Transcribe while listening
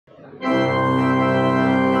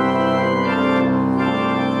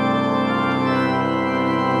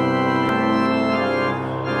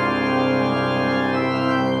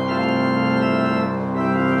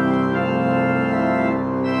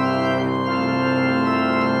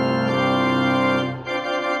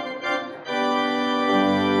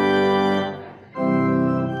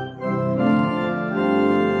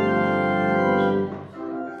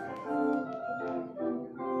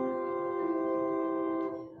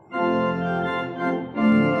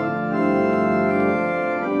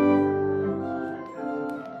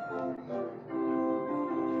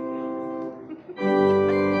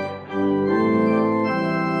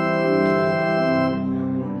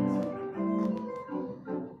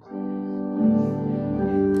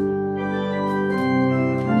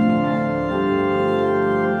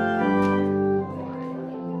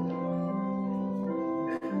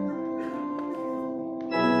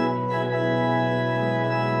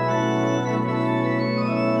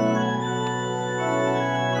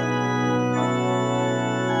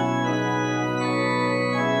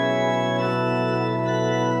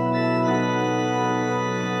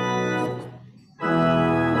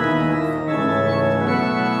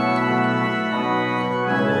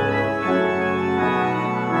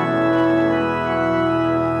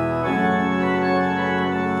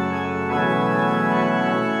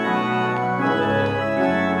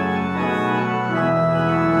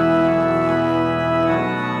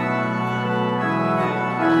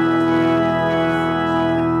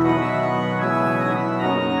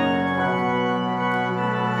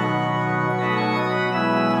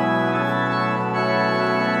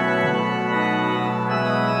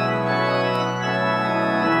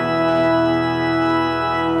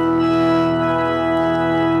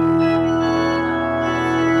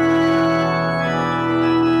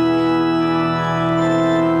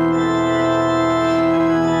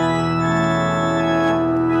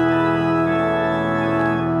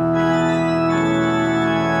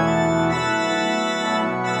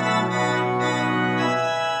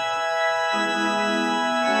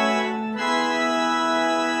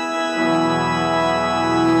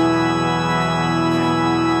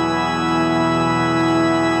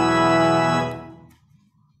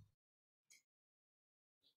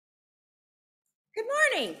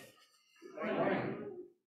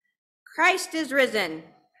Christ is risen.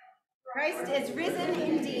 Christ is risen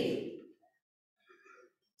indeed.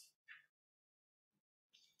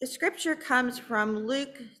 The scripture comes from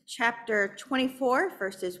Luke chapter 24,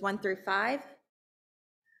 verses 1 through 5.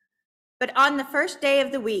 But on the first day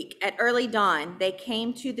of the week, at early dawn, they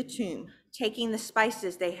came to the tomb, taking the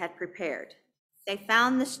spices they had prepared. They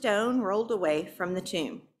found the stone rolled away from the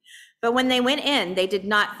tomb. But when they went in, they did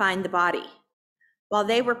not find the body. While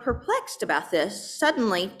they were perplexed about this,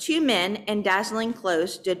 suddenly 2 men in dazzling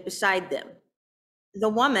clothes stood beside them. The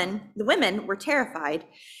women were terrified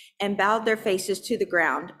and bowed their faces to the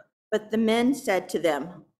ground. But the men said to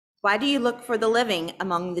them, "Why do you look for the living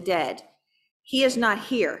among the dead? He is not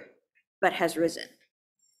here, but has risen."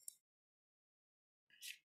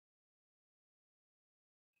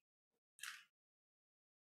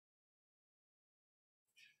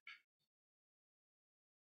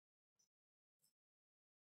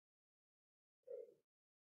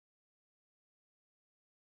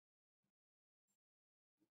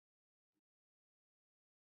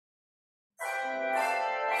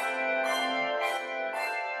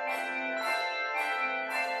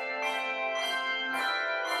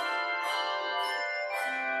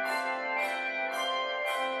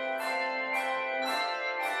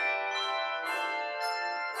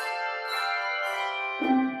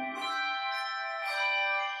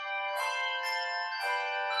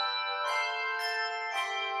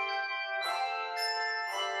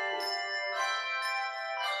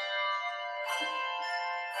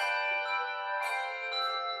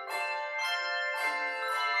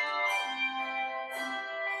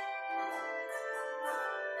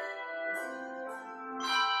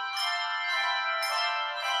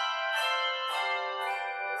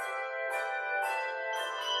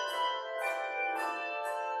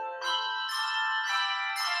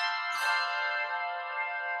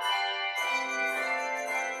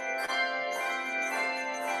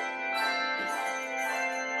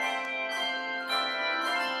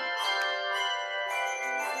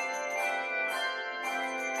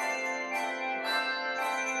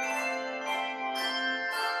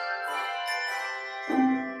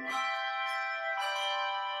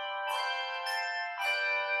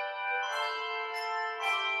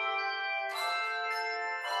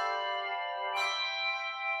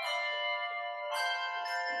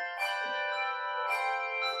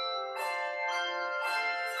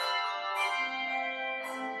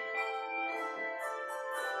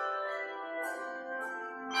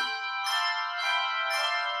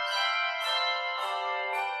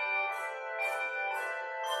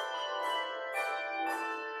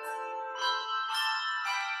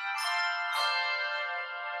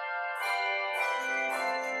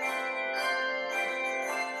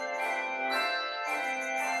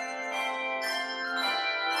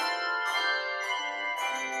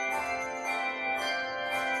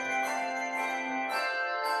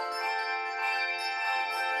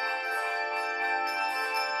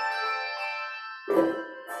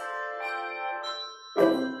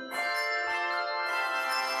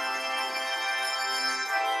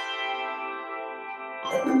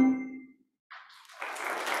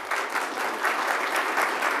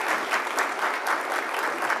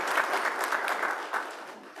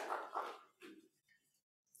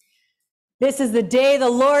 This is the day the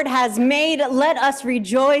Lord has made. Let us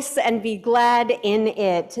rejoice and be glad in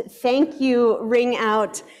it. Thank you, Ring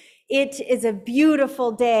Out. It is a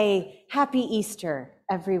beautiful day. Happy Easter,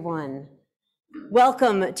 everyone.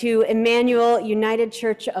 Welcome to Emmanuel United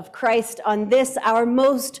Church of Christ on this, our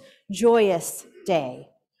most joyous day.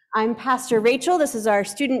 I'm Pastor Rachel. This is our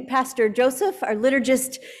student pastor, Joseph. Our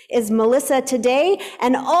liturgist is Melissa today.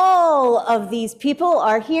 And all of these people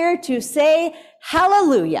are here to say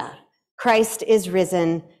hallelujah. Christ is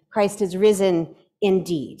risen. Christ is risen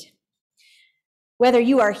indeed. Whether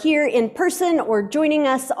you are here in person or joining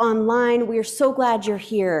us online, we are so glad you're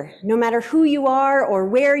here. No matter who you are or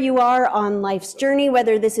where you are on life's journey,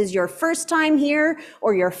 whether this is your first time here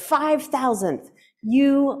or your 5,000th,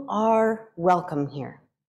 you are welcome here.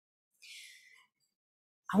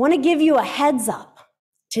 I want to give you a heads up.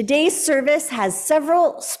 Today's service has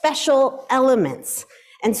several special elements.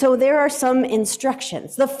 And so there are some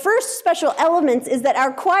instructions. The first special element is that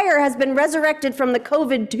our choir has been resurrected from the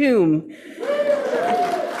COVID tomb.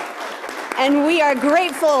 And we are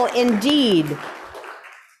grateful indeed.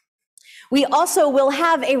 We also will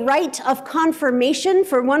have a rite of confirmation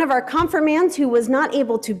for one of our confirmands who was not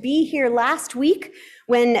able to be here last week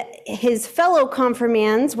when his fellow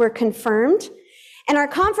confirmands were confirmed. And our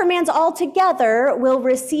confirmands all together will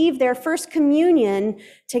receive their first communion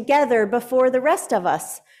together before the rest of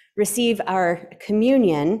us receive our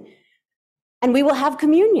communion. and we will have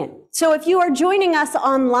communion. So if you are joining us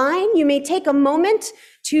online, you may take a moment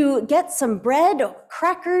to get some bread,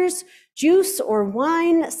 crackers, juice, or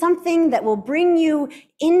wine, something that will bring you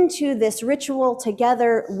into this ritual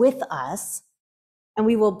together with us. And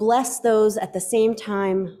we will bless those at the same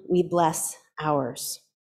time we bless ours.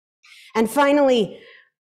 And finally,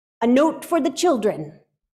 a note for the children.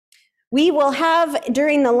 We will have,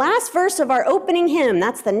 during the last verse of our opening hymn,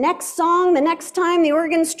 that's the next song, the next time the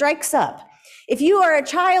organ strikes up. If you are a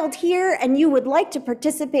child here and you would like to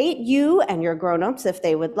participate, you and your grown-ups, if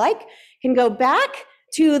they would like, can go back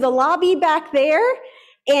to the lobby back there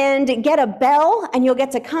and get a bell, and you'll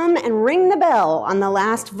get to come and ring the bell on the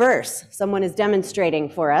last verse. Someone is demonstrating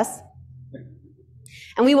for us.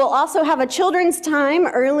 And we will also have a children's time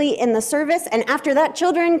early in the service, and after that,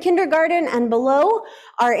 children, kindergarten and below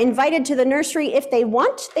are invited to the nursery if they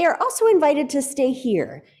want. They are also invited to stay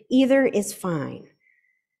here. Either is fine.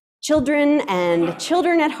 Children and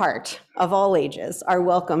children at heart of all ages are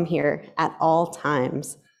welcome here at all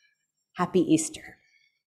times. Happy Easter.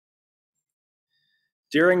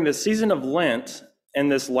 During the season of Lent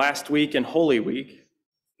and this last week in Holy Week,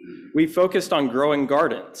 we focused on growing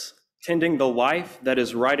gardens, tending the life that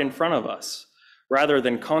is right in front of us, rather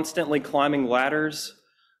than constantly climbing ladders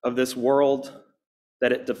of this world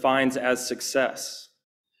that it defines as success.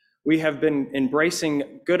 We have been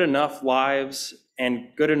embracing good enough lives and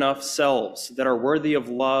good enough selves that are worthy of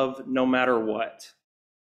love no matter what.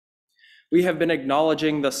 We have been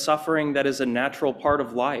acknowledging the suffering that is a natural part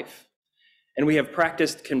of life, and we have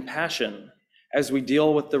practiced compassion as we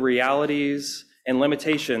deal with the realities and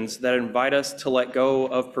limitations that invite us to let go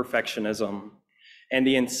of perfectionism and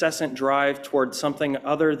the incessant drive toward something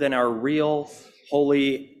other than our real,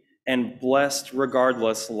 holy, and blessed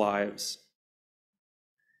regardless lives.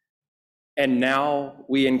 And now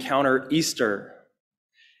we encounter Easter.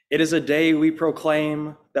 It is a day we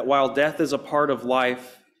proclaim that while death is a part of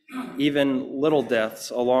life, even little deaths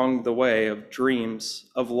along the way of dreams,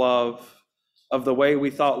 of love, of the way we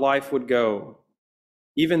thought life would go,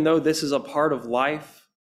 even though this is a part of life,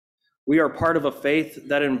 we are part of a faith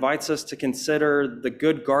that invites us to consider the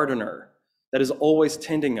good gardener that is always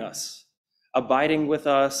tending us, abiding with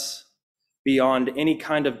us beyond any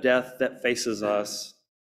kind of death that faces us.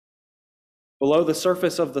 Below the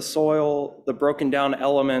surface of the soil, the broken down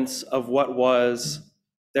elements of what was,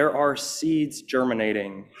 there are seeds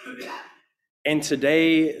germinating. And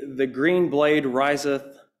today the green blade riseth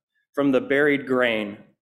from the buried grain.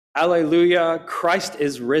 Alleluia, Christ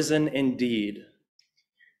is risen indeed.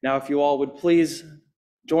 Now, if you all would please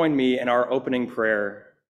join me in our opening prayer.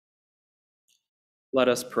 Let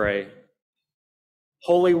us pray.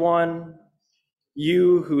 Holy One,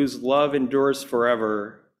 you whose love endures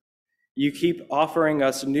forever, you keep offering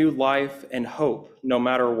us new life and hope no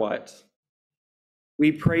matter what.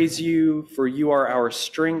 We praise you, for you are our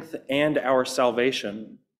strength and our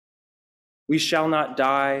salvation. We shall not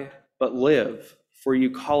die, but live, for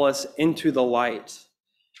you call us into the light,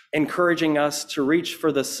 encouraging us to reach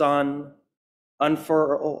for the sun,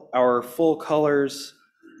 unfurl our full colors,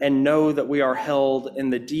 and know that we are held in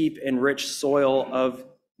the deep and rich soil of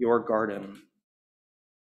your garden.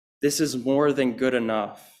 This is more than good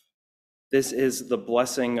enough. This is the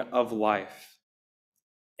blessing of life.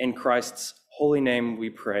 In Christ's holy name we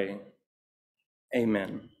pray.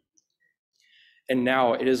 Amen. And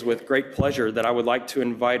now it is with great pleasure that I would like to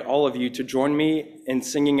invite all of you to join me in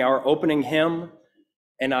singing our opening hymn.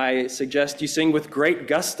 And I suggest you sing with great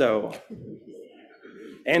gusto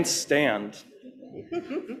and stand.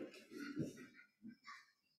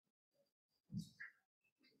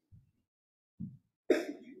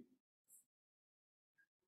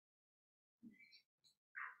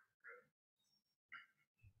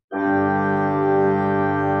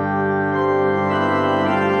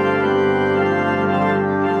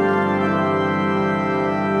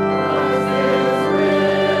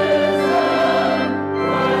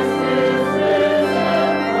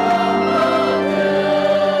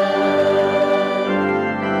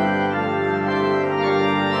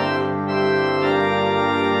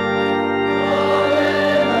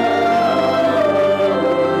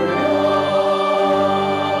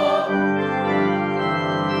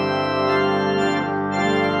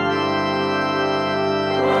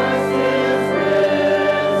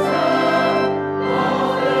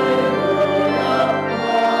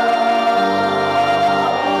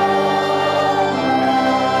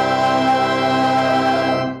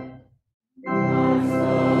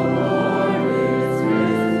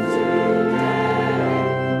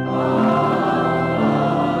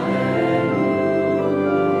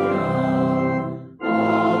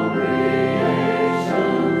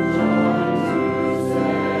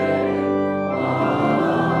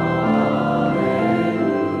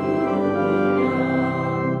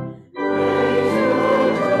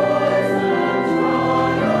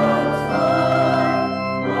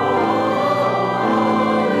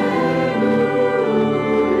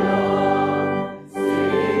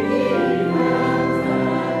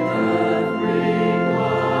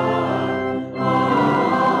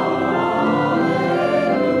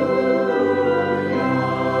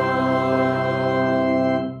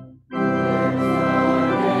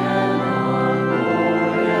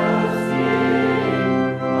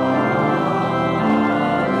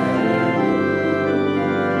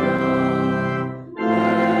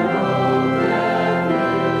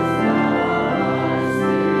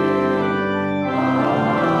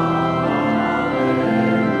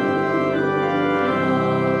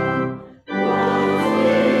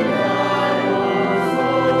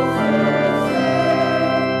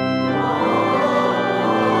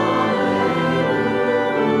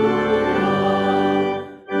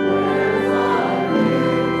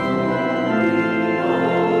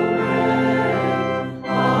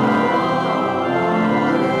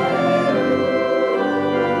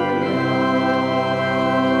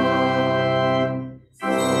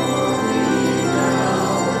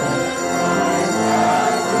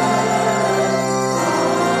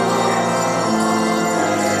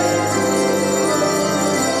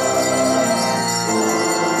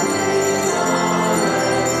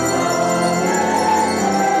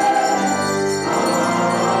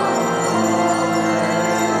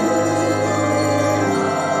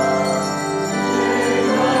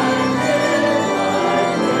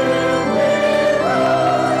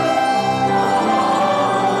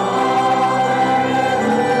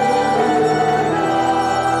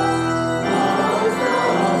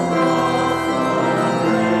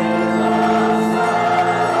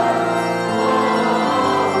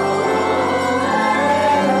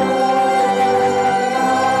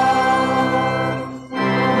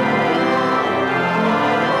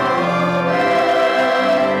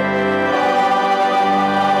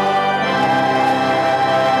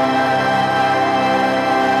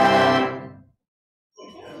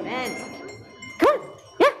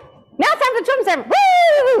 Easter.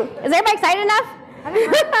 Woo! Is everybody excited enough?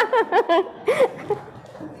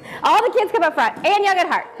 All the kids come up front, and young at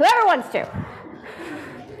heart, whoever wants to.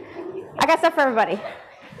 I got stuff for everybody.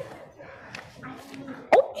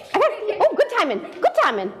 Oh, good timing, good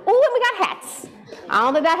timing. Oh, and we got hats. I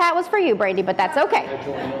don't think that hat was for you, Brady, but that's okay.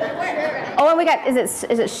 Oh, and we got, is it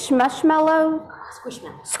Smushmallow?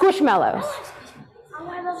 Squishmallows. Squishmallows.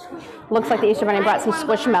 Looks like the Easter Bunny brought some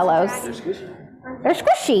Squishmallows. They're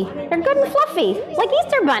squishy. They're good and fluffy, like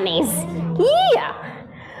Easter bunnies. Yeah.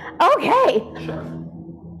 Okay.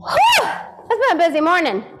 Whew. It's been a busy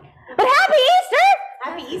morning. But happy Easter!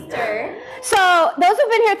 Happy Easter. So those who've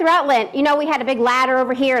been here throughout Lent, you know we had a big ladder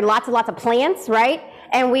over here and lots of plants, right?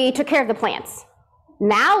 And we took care of the plants.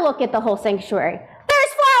 Now look at the whole sanctuary.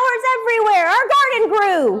 There's flowers everywhere. Our garden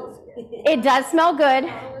grew. It does smell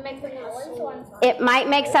good. It might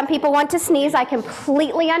make some people want to sneeze. I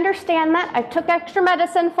completely understand that. I took extra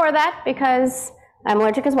medicine for that because I'm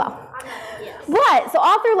allergic as well. But, so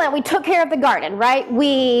all through Lent, we took care of the garden, right?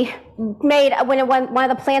 We made, when one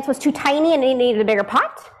of the plants was too tiny and it needed a bigger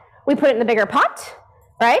pot, we put it in the bigger pot,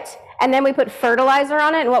 right? And then we put fertilizer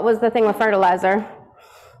on it. And what was the thing with fertilizer?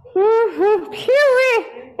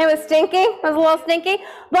 It was stinky. It was a little stinky.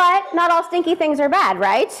 But not all stinky things are bad,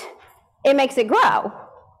 right? It makes it grow.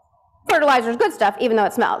 Fertilizer is good stuff, even though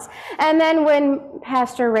it smells. And then when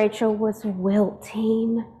Pastor Rachel was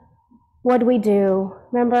wilting, what did we do?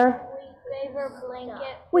 Remember? We gave her a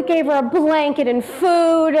blanket. We gave her a blanket and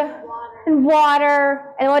food and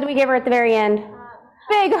water. And what did we give her at the very end?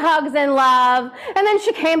 Big hugs and love. And then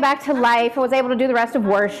she came back to life and was able to do the rest of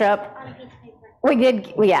worship. We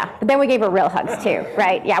did, yeah. But then we gave her real hugs too,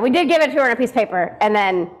 right? Yeah, we did give it to her on a piece of paper. And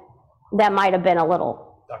then that might have been a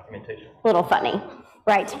little Documentation. Little funny.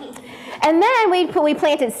 Right. And then we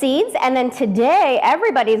planted seeds, and then today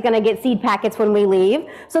everybody's going to get seed packets when we leave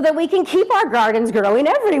so that we can keep our gardens growing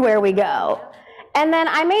everywhere we go. And then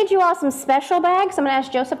I made you all some special bags. I'm going to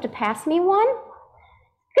ask Joseph to pass me one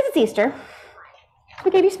because it's Easter. We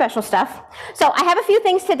gave you special stuff. So I have a few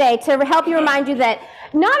things today to help you, remind you that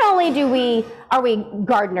not only are we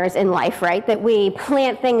gardeners in life, right? That we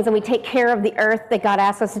plant things and we take care of the earth that God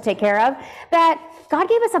asks us to take care of, that God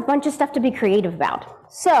gave us a bunch of stuff to be creative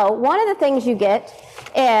about. So one of the things you get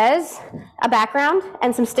is a background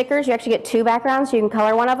and some stickers. You actually get 2 backgrounds, so you can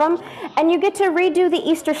color one of them. And you get to redo the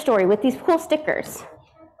Easter story with these cool stickers.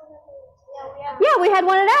 Yeah, we had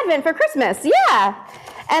one at Advent for Christmas. Yeah.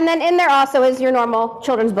 And then in there also is your normal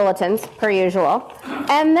children's bulletins, per usual.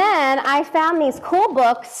 And then I found these cool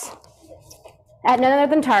books at none other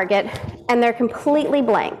than Target, and they're completely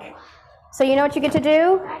blank. So you know what you get to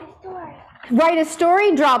do? Write a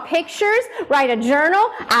story, draw pictures, write a journal.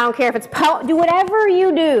 I don't care if it's do whatever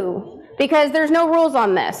you do, because there's no rules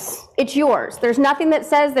on this. It's yours. There's nothing that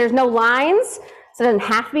says, there's no lines, so it doesn't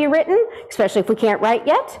have to be written, especially if we can't write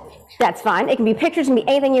yet. That's fine. It can be pictures, it can be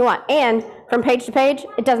anything you want. And from page to page,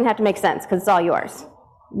 it doesn't have to make sense because it's all yours.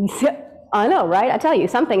 I know, right? I tell you,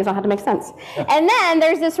 some things don't have to make sense. And then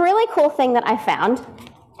there's this really cool thing that I found,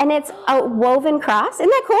 and it's a woven cross. Isn't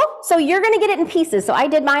that cool? So you're going to get it in pieces. So I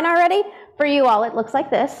did mine already. For you all, it looks like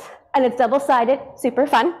this, and it's double-sided, super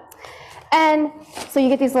fun. And so you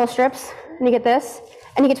get these little strips, and you get this,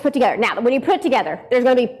 and you get to put together. Now, when you put it together, there's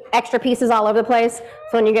going to be extra pieces all over the place.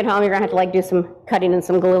 So when you get home, you're going to have to do some cutting and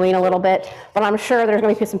some gluing a little bit. But I'm sure there's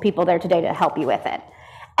going to be some people there today to help you with it.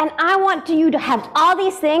 And I want you to have all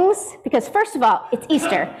these things because, first of all, it's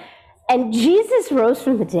Easter. And Jesus rose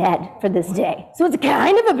from the dead for this day. So it's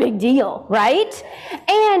kind of a big deal, right?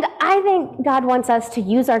 And I think God wants us to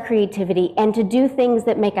use our creativity and to do things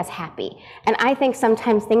that make us happy. And I think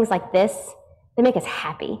sometimes things like this, they make us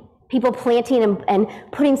happy. People planting and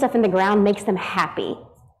putting stuff in the ground makes them happy.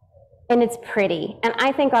 And it's pretty. And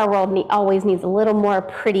I think our world always needs a little more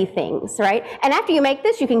pretty things, right? And after you make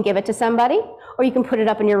this, you can give it to somebody, or you can put it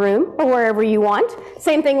up in your room, or wherever you want.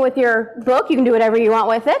 Same thing with your book. You can do whatever you want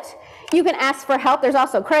with it. You can ask for help. There's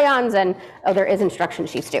also crayons and, oh, there is instruction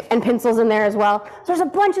sheets too, and pencils in there as well. So there's a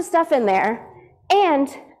bunch of stuff in there,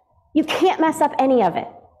 and you can't mess up any of it.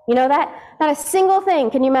 You know that? Not a single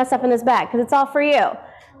thing can you mess up in this bag, because it's all for you.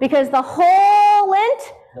 Because the whole Lent,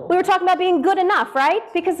 we were talking about being good enough, right?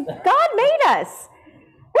 Because God made us.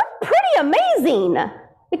 We're pretty amazing,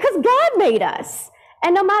 because God made us.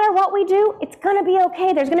 And no matter what we do, it's going to be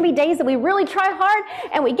okay. There's going to be days that we really try hard,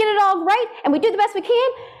 and we get it all right, and we do the best we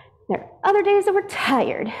can. There are other days that we're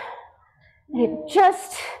tired. And it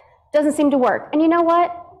just doesn't seem to work. And you know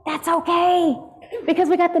what? That's okay, because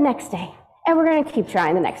we got the next day. And we're going to keep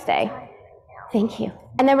trying the next day. Thank you.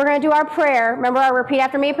 And then we're going to do our prayer. Remember our repeat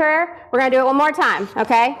after me prayer? We're going to do it one more time,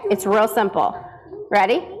 okay? It's real simple.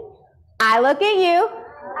 Ready? I look at you.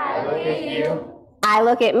 I look at you. I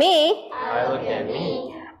look at me. I look at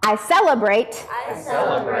me. I celebrate I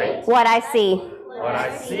celebrate what I see. what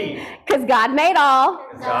I see. Because God made all,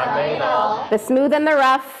 God made all, the smooth and the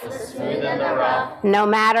rough, the smooth and the rough. no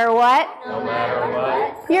matter what, No matter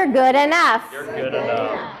what, you're good enough. you're good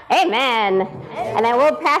enough. Amen. And then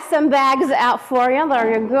we'll pass some bags out for you.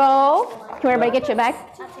 There you go. Can everybody get you a bag?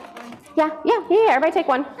 Yeah. Everybody take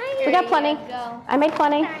one. We got plenty. I made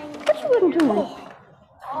plenty. What you wouldn't do?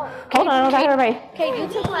 Hold on, I got everybody. Okay, you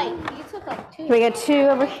took like two. Can we get two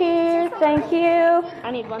over here? Thank you.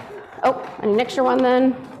 I need one. Oh, I need an extra one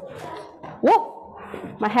then. Whoa,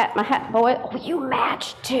 my hat, boy. Oh, you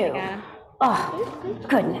matched too. Yeah. Oh,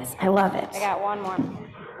 goodness, I love it. I got one more.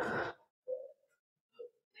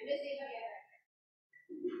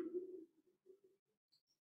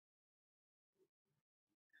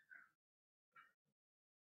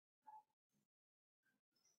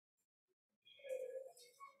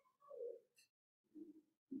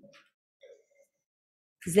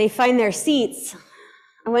 As they find their seats,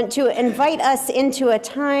 I want to invite us into a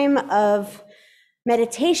time of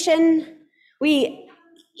meditation. We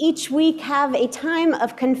each week have a time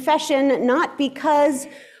of confession, not because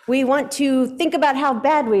we want to think about how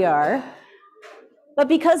bad we are, but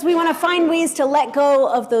because we want to find ways to let go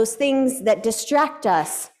of those things that distract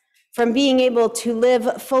us from being able to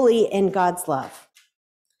live fully in God's love.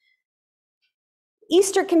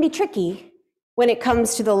 Easter can be tricky when it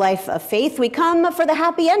comes to the life of faith. We come for the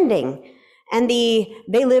happy ending and they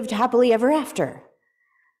lived happily ever after.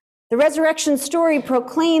 The resurrection story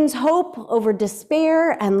proclaims hope over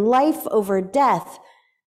despair and life over death.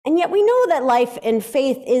 And yet we know that life in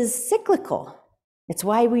faith is cyclical. It's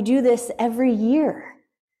why we do this every year.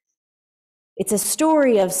 It's a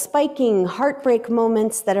story of spiking heartbreak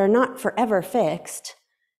moments that are not forever fixed,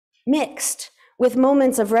 mixed with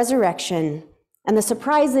moments of resurrection and the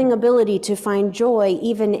surprising ability to find joy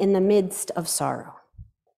even in the midst of sorrow.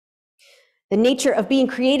 The nature of being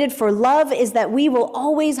created for love is that we will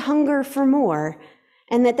always hunger for more,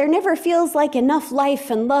 and that there never feels like enough life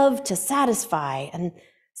and love to satisfy, and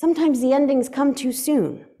sometimes the endings come too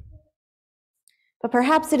soon. But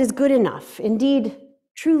perhaps it is good enough, indeed,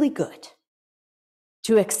 truly good,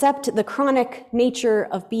 to accept the chronic nature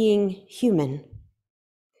of being human,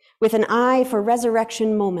 with an eye for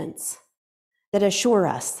resurrection moments that assure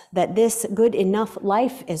us that this good enough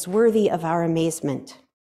life is worthy of our amazement.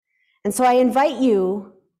 And so I invite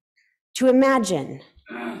you to imagine,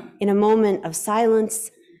 in a moment of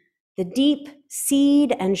silence, the deep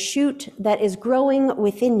seed and shoot that is growing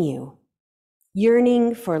within you,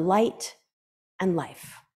 yearning for light and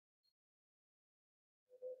life.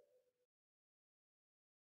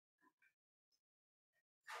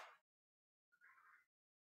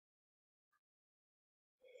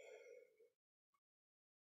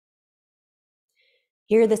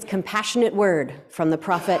 Hear this compassionate word from the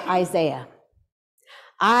prophet Isaiah.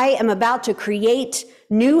 I am about to create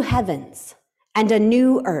new heavens and a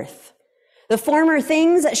new earth. The former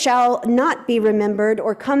things shall not be remembered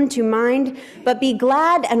or come to mind, but be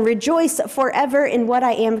glad and rejoice forever in what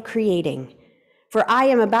I am creating. For I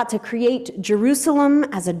am about to create Jerusalem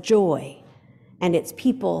as a joy and its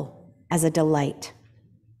people as a delight.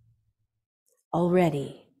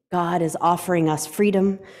 Already, God is offering us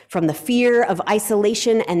freedom from the fear of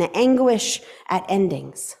isolation and the anguish at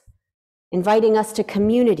endings, inviting us to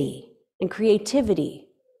community and creativity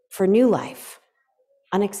for new life,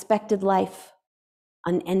 unexpected life,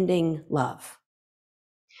 unending love.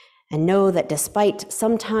 And know that despite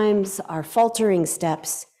sometimes our faltering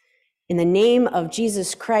steps, in the name of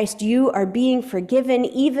Jesus Christ, you are being forgiven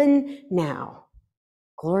even now.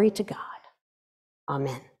 Glory to God.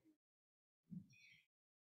 Amen.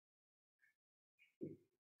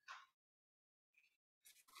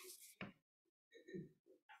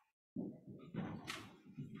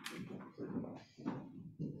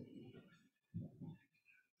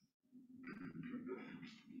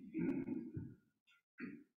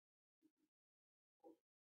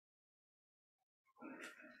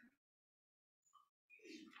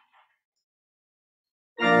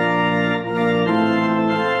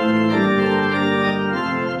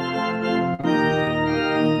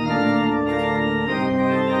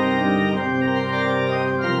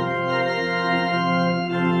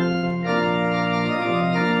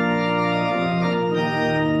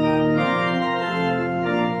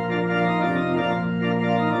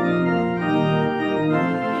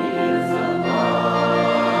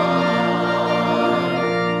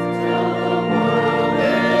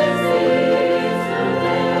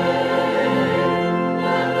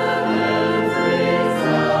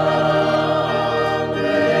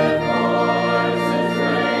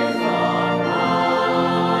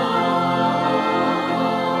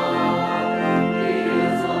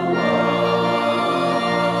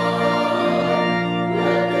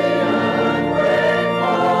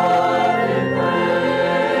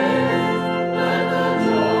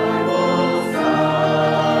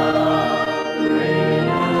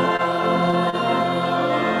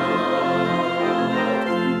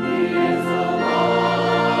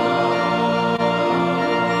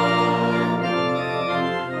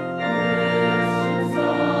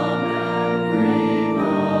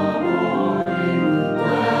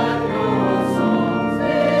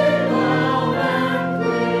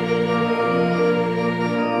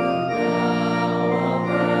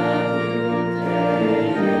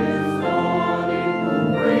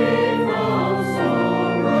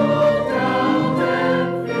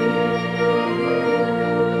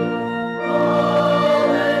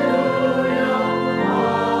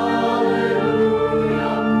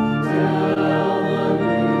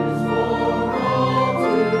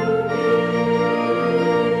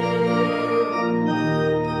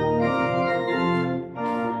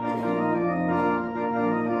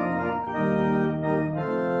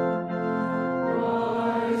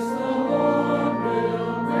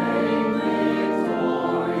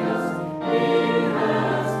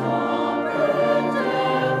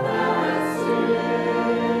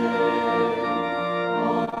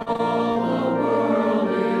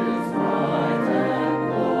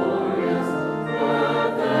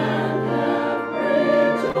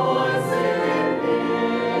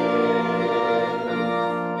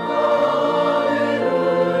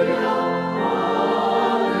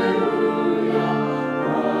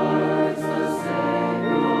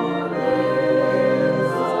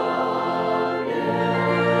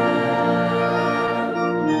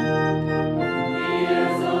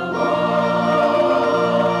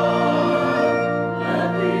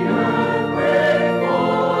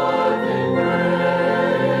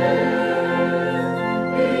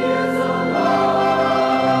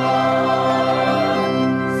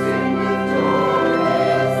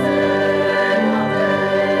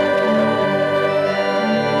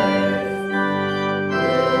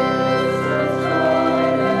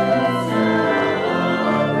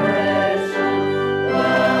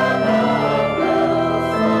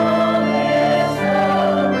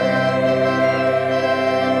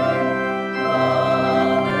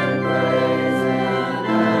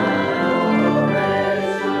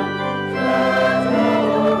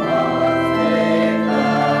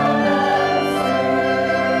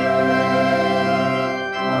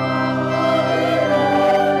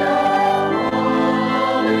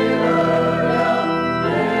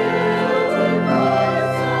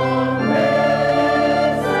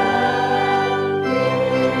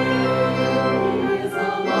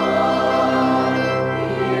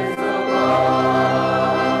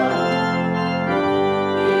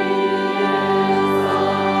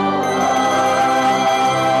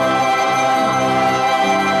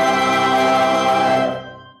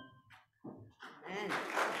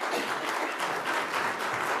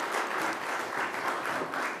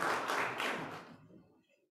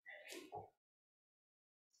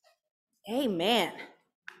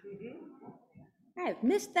 I've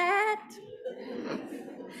missed that.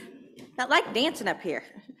 Felt like dancing up here.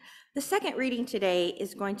 The second reading today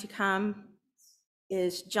is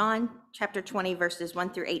John chapter 20, verses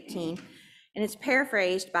 1 through 18, and it's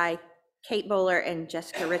paraphrased by Kate Bowler and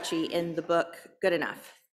Jessica Ritchie in the book Good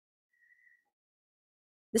Enough.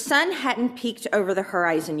 The sun hadn't peeked over the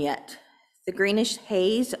horizon yet. The greenish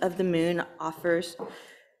haze of the moon offers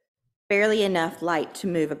barely enough light to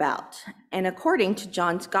move about, and according to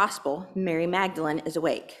John's gospel, Mary Magdalene is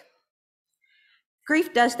awake.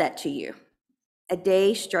 Grief does that to you. A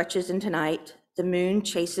day stretches into night, the moon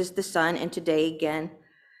chases the sun into day again.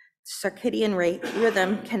 Circadian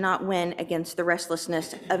rhythm cannot win against the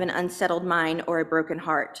restlessness of an unsettled mind or a broken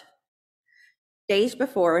heart. Days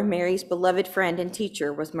before, Mary's beloved friend and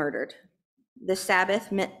teacher was murdered. The Sabbath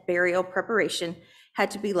burial preparation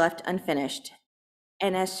had to be left unfinished,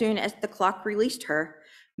 and as soon as the clock released her,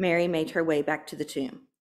 Mary made her way back to the tomb.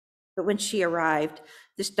 But when she arrived,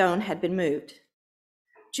 the stone had been moved.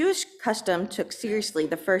 Jewish custom took seriously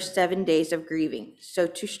the first 7 days of grieving, so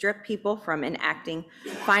to strip people from enacting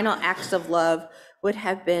final acts of love would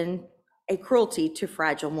have been a cruelty to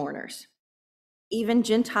fragile mourners. Even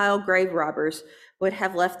Gentile grave robbers would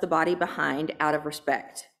have left the body behind out of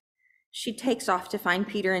respect. She takes off to find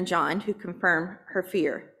Peter and John, who confirm her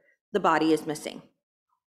fear. The body is missing.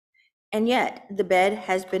 And yet, the bed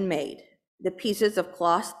has been made. The pieces of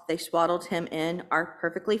cloth they swaddled him in are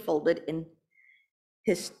perfectly folded in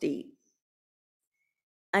his stead.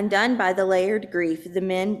 Undone by the layered grief, the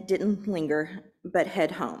men didn't linger, but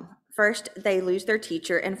head home. First, they lose their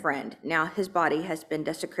teacher and friend. Now his body has been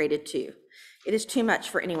desecrated too. It is too much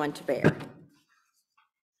for anyone to bear.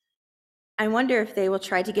 I wonder if they will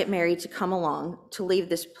try to get Mary to come along, to leave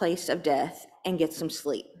this place of death and get some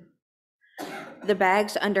sleep. The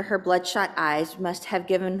bags under her bloodshot eyes must have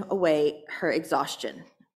given away her exhaustion,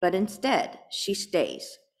 but instead she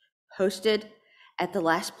stays, posted at the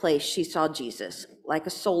last place she saw Jesus, like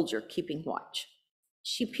a soldier keeping watch.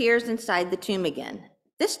 She peers inside the tomb again.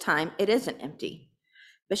 This time it isn't empty,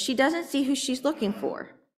 but she doesn't see who she's looking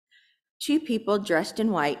for. 2 people dressed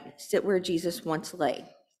in white sit where Jesus once lay.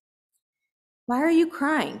 Why are you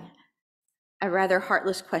crying? A rather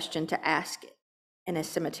heartless question to ask in a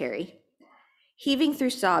cemetery. Heaving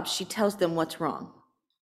through sobs, she tells them what's wrong.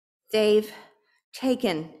 They've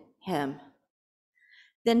taken him.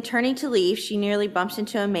 Then turning to leave, she nearly bumps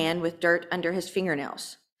into a man with dirt under his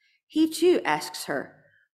fingernails. He too asks her,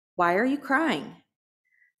 "Why are you crying?"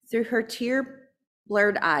 Through her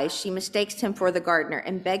tear-blurred eyes, she mistakes him for the gardener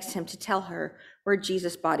and begs him to tell her where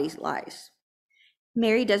Jesus' body lies.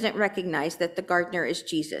 Mary doesn't recognize that the gardener is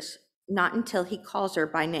Jesus, not until he calls her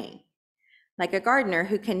by name, like a gardener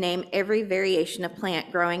who can name every variation of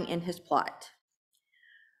plant growing in his plot.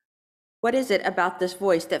 What is it about this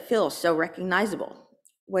voice that feels so recognizable?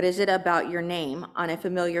 What is it about your name on a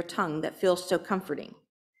familiar tongue that feels so comforting?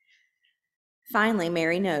 Finally,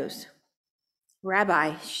 Mary knows.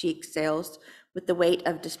 "Rabbi," she exhales with the weight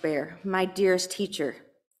of despair, "my dearest teacher."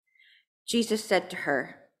 Jesus said to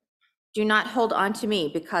her, "Do not hold on to me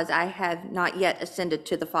because I have not yet ascended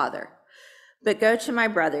to the Father, but go to my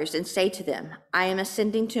brothers and say to them, I am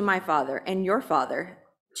ascending to my Father and your Father,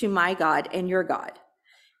 to my God and your God."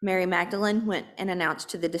 Mary Magdalene went and announced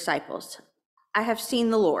to the disciples, "I have seen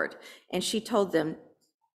the Lord," and she told them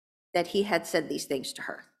that he had said these things to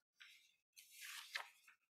her.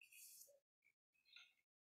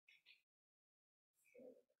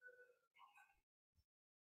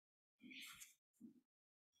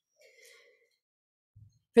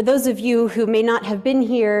 For those of you who may not have been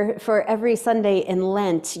here for every Sunday in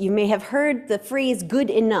Lent, you may have heard the phrase "good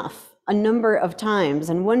enough" a number of times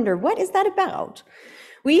and wonder, what is that about?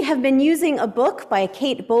 We have been using a book by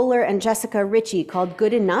Kate Bowler and Jessica Ritchie called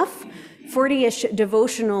Good Enough, 40-ish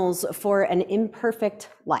devotionals for an imperfect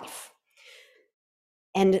life.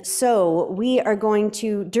 And so we are going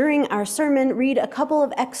to, during our sermon, read a couple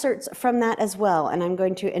of excerpts from that as well. And I'm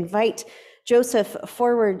going to invite Joseph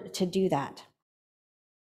forward to do that.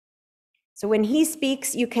 So when he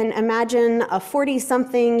speaks, you can imagine a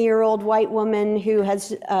 40-something-year-old white woman who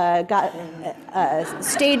has got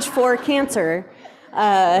stage 4 cancer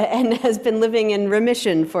and has been living in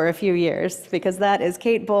remission for a few years, because that is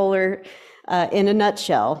Kate Bowler in a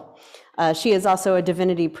nutshell. She is also a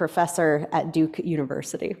divinity professor at Duke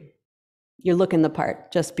University. You're looking the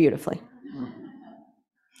part just beautifully.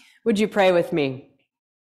 Would you pray with me?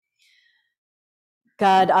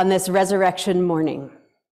 God, on this resurrection morning,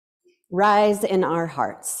 rise in our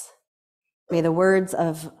hearts. May the words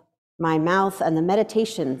of my mouth and the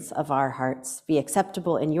meditations of our hearts be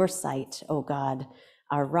acceptable in your sight, O God,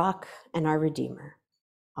 our rock and our redeemer.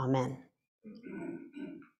 Amen.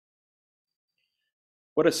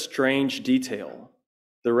 What a strange detail.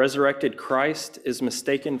 The resurrected Christ is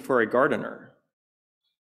mistaken for a gardener.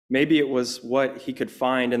 Maybe it was what he could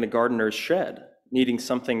find in the gardener's shed, needing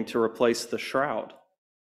something to replace the shroud.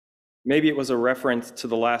 Maybe it was a reference to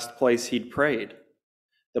the last place he'd prayed,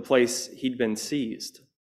 the place he'd been seized.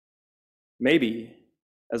 Maybe,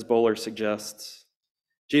 as Bowler suggests,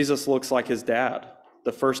 Jesus looks like his dad,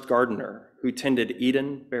 the first gardener who tended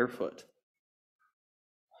Eden barefoot.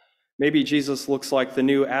 Maybe Jesus looks like the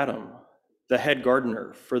new Adam, the head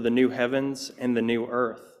gardener for the new heavens and the new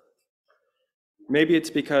earth. Maybe it's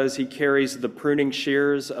because he carries the pruning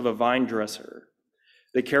shears of a vine dresser,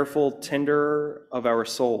 the careful tenderer of our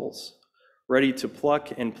souls, ready to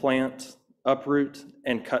pluck and plant, uproot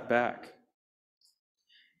and cut back.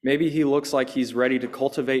 Maybe he looks like he's ready to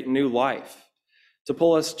cultivate new life, to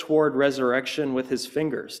pull us toward resurrection with his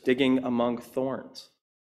fingers, digging among thorns.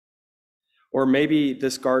 Or maybe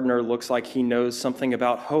this gardener looks like he knows something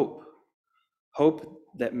about hope, hope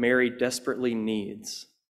that Mary desperately needs.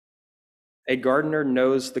 A gardener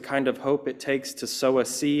knows the kind of hope it takes to sow a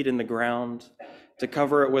seed in the ground, to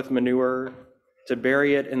cover it with manure, to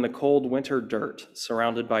bury it in the cold winter dirt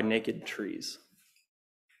surrounded by naked trees.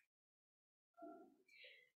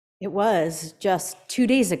 It was just 2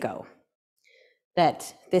 days ago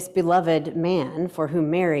that this beloved man for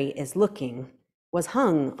whom Mary is looking was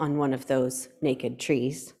hung on one of those naked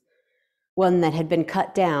trees, one that had been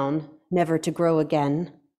cut down, never to grow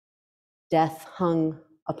again. Death hung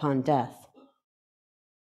upon death.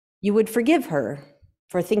 You would forgive her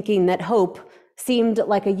for thinking that hope seemed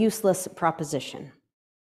like a useless proposition,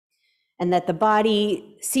 and that the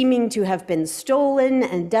body seeming to have been stolen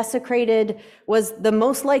and desecrated was the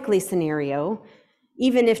most likely scenario,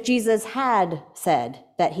 even if Jesus had said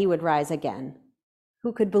that he would rise again.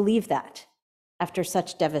 Who could believe that after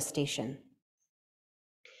such devastation?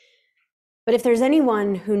 But if there's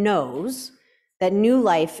anyone who knows that new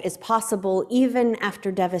life is possible even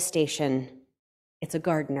after devastation, it's a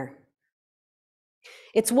gardener.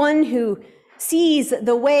 It's one who sees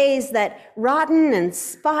the ways that rotten and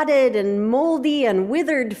spotted and moldy and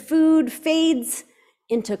withered food fades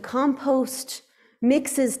into compost,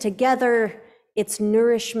 mixes together its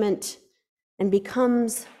nourishment, and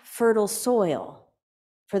becomes fertile soil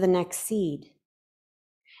for the next seed.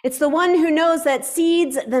 It's the one who knows that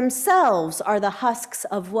seeds themselves are the husks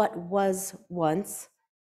of what was once,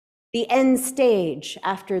 the end stage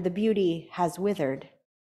after the beauty has withered.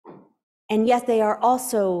 And yet they are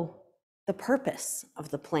also the purpose of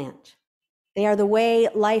the plant. They are the way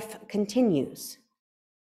life continues.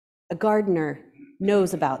 A gardener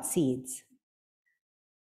knows about seeds.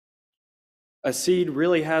 A seed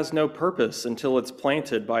really has no purpose until it's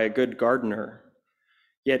planted by a good gardener.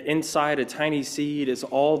 Yet inside a tiny seed is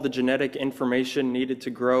all the genetic information needed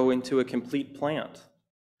to grow into a complete plant.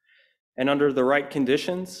 And under the right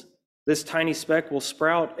conditions, this tiny speck will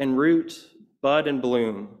sprout and root, bud and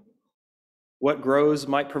bloom. What grows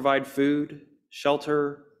might provide food,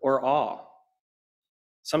 shelter, or awe.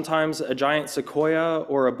 Sometimes a giant sequoia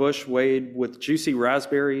or a bush weighed with juicy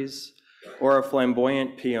raspberries or a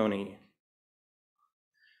flamboyant peony.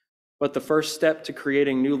 But the first step to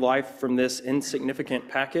creating new life from this insignificant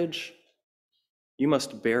package, you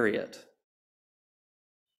must bury it.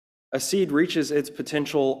 A seed reaches its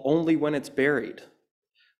potential only when it's buried,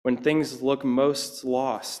 when things look most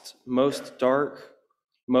lost, most dark,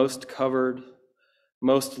 most covered,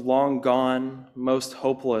 most long gone, most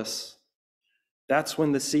hopeless. That's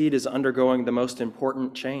when the seed is undergoing the most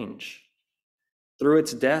important change. Through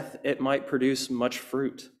its death, it might produce much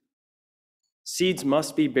fruit. Seeds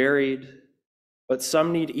must be buried, but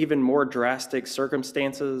some need even more drastic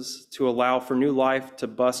circumstances to allow for new life to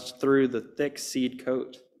bust through the thick seed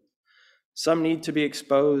coat. Some need to be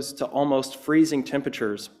exposed to almost freezing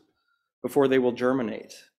temperatures before they will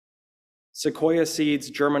germinate. Sequoia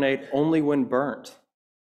seeds germinate only when burnt.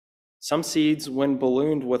 Some seeds, when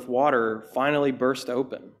ballooned with water, finally burst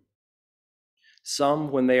open.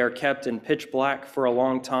 Some, when they are kept in pitch black for a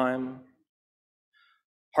long time.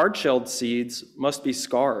 Hard-shelled seeds must be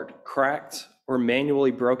scarred, cracked, or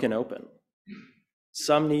manually broken open.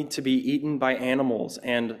 Some need to be eaten by animals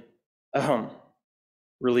and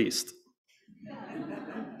released.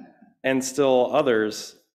 And still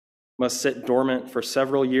others must sit dormant for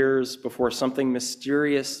several years before something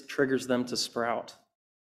mysterious triggers them to sprout.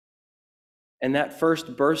 And that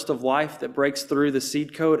first burst of life that breaks through the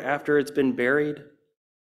seed coat after it's been buried,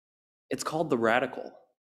 it's called the radical.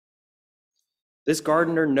 This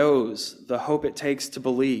gardener knows the hope it takes to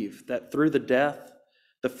believe that through the death,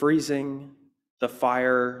 the freezing, the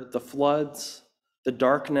fire, the floods, the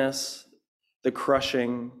darkness, the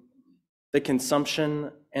crushing, the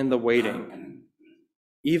consumption, and the waiting.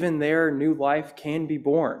 Even there, new life can be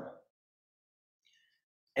born.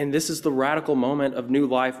 And this is the radical moment of new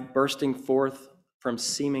life bursting forth from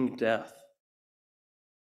seeming death.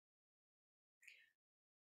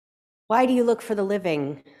 Why do you look for the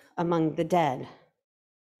living among the dead?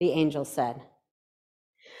 The angel said.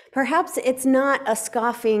 Perhaps it's not a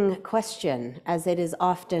scoffing question, as it is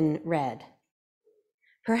often read.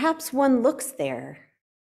 Perhaps one looks there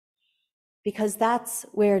because that's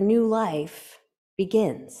where new life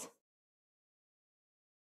begins.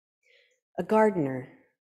 A gardener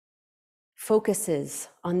focuses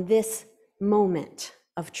on this moment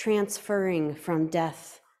of transferring from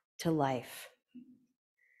death to life.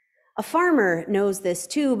 A farmer knows this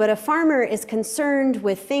too, but a farmer is concerned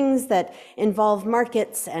with things that involve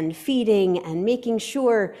markets and feeding and making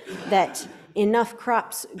sure that enough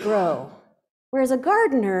crops grow. Whereas a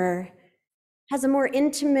gardener has a more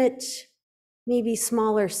intimate, maybe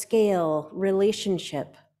smaller scale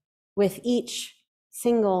relationship with each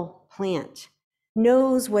single plant,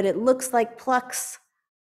 knows what it looks like, plucks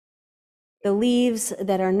the leaves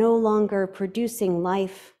that are no longer producing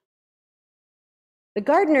life. The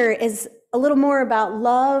gardener is a little more about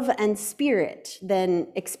love and spirit than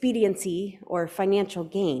expediency or financial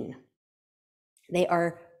gain. They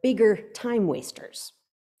are bigger time wasters.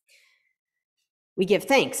 We give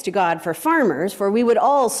thanks to God for farmers, for we would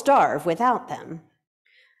all starve without them.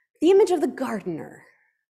 The image of the gardener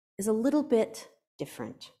is a little bit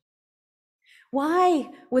different. Why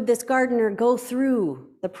would this gardener go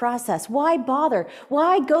through the process? Why bother?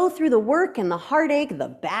 Why go through the work and the heartache, the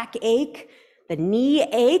backache, the knee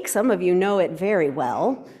ache, some of you know it very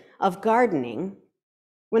well, of gardening,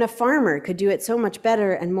 when a farmer could do it so much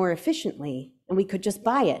better and more efficiently, and we could just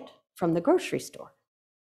buy it from the grocery store?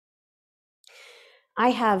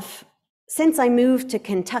 I have, since I moved to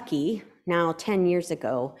Kentucky, now 10 years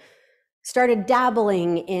ago, started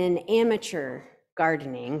dabbling in amateur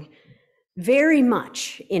gardening, very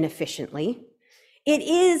much inefficiently. It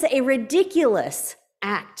is a ridiculous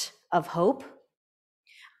act of hope.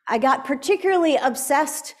 I got particularly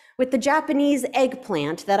obsessed with the Japanese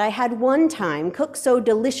eggplant that I had one time cooked so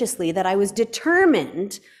deliciously that I was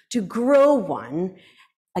determined to grow one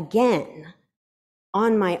again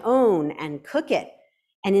on my own and cook it.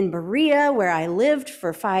 And in Berea, where I lived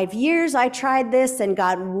for 5 years, I tried this and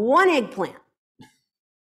got one eggplant.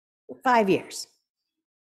 5 years.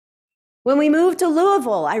 When we moved to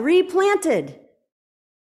Louisville, I replanted.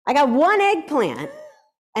 I got one eggplant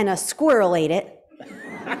and a squirrel ate it.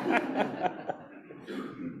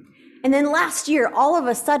 And then last year, all of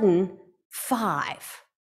a sudden, 5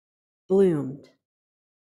 bloomed.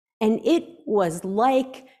 And it was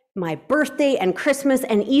like my birthday and Christmas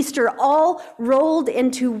and Easter all rolled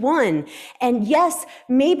into one. And yes,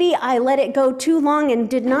 maybe I let it go too long and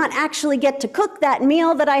did not actually get to cook that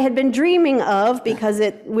meal that I had been dreaming of because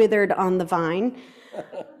it withered on the vine.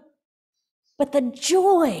 But the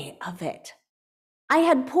joy of it, I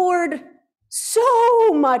had poured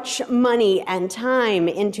so much money and time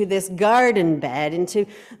into this garden bed, into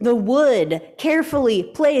the wood carefully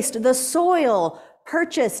placed, the soil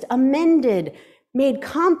purchased, amended, made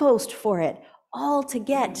compost for it, all to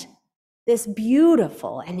get this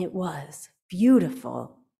beautiful, and it was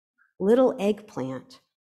beautiful, little eggplant.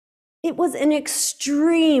 It was an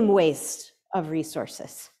extreme waste of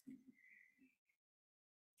resources.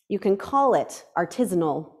 You can call it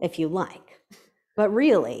artisanal if you like, but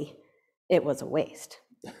really, it was a waste.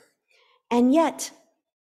 And yet,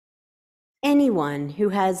 anyone who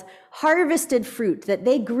has harvested fruit that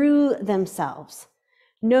they grew themselves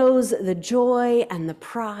knows the joy and the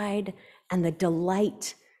pride and the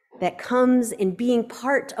delight that comes in being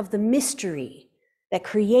part of the mystery that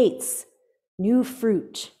creates new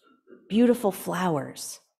fruit, beautiful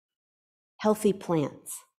flowers, healthy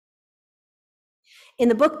plants. In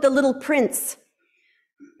the book, The Little Prince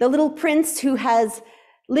who has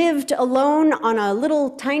lived alone on a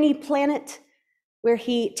little tiny planet where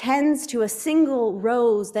he tends to a single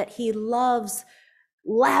rose that he loves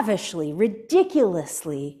lavishly,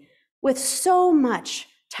 ridiculously, with so much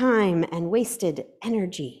time and wasted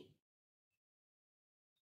energy,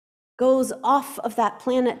 goes off of that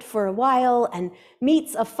planet for a while and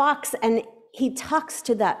meets a fox, and he talks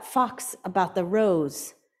to that fox about the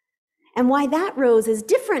rose and why that rose is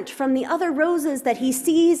different from the other roses that he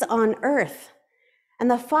sees on earth. And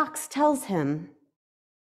the fox tells him,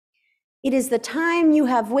 "It is the time you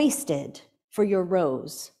have wasted for your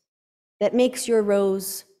rose that makes your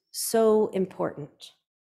rose so important."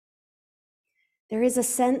 There is a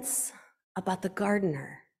sense about the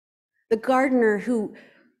gardener who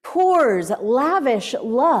pours lavish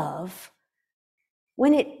love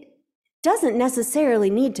when it doesn't necessarily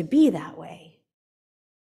need to be that way.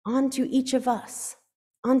 Onto each of us,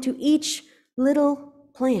 onto each little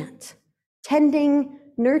plant, tending,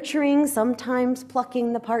 nurturing, sometimes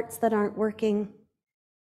plucking the parts that aren't working,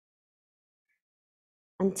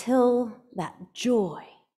 until that joy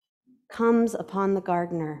comes upon the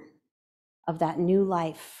gardener of that new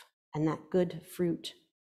life and that good fruit.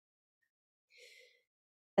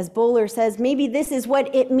 As Bowler says, maybe this is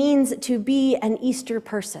what it means to be an Easter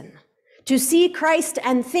person, to see Christ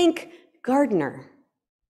and think gardener,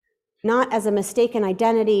 not as a mistaken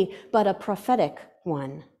identity, but a prophetic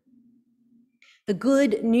one. The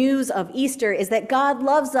good news of Easter is that God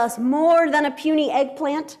loves us more than a puny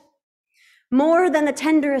eggplant, more than the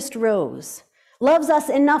tenderest rose, loves us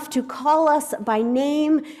enough to call us by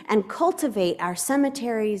name and cultivate our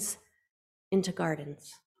cemeteries into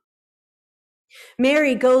gardens.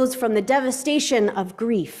 Mary goes from the devastation of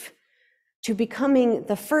grief to becoming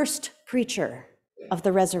the first preacher of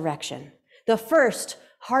the resurrection, the first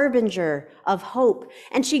harbinger of hope.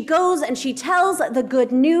 And she goes and she tells the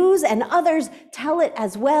good news, and others tell it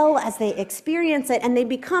as well as they experience it, and they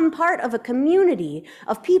become part of a community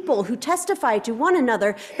of people who testify to one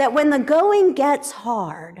another that when the going gets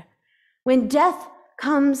hard, when death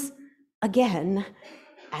comes again,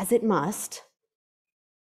 as it must,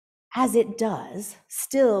 as it does,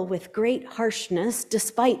 still with great harshness,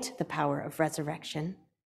 despite the power of resurrection,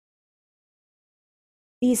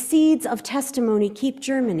 these seeds of testimony keep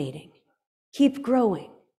germinating, keep growing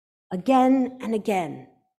again and again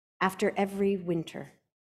after every winter.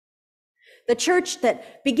 The church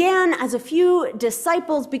that began as a few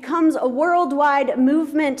disciples becomes a worldwide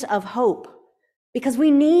movement of hope because we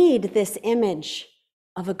need this image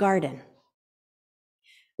of a garden.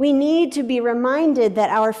 We need to be reminded that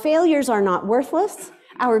our failures are not worthless,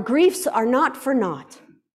 our griefs are not for naught.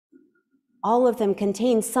 All of them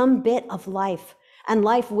contain some bit of life, and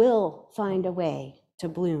life will find a way to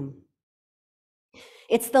bloom.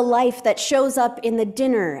 It's the life that shows up in the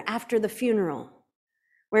dinner after the funeral,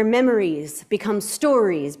 where memories become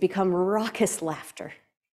stories, become raucous laughter.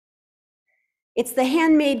 It's the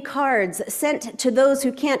handmade cards sent to those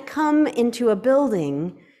who can't come into a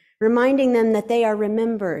building, reminding them that they are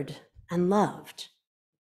remembered and loved.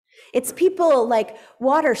 It's people like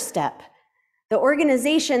WaterStep, the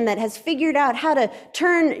organization that has figured out how to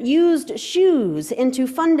turn used shoes into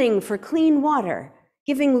funding for clean water,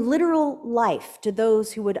 giving literal life to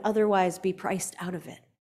those who would otherwise be priced out of it.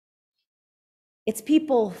 It's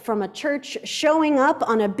people from a church showing up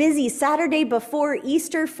on a busy Saturday before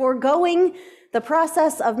Easter, foregoing the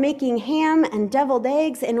process of making ham and deviled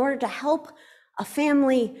eggs in order to help a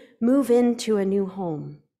family move into a new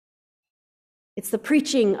home. It's the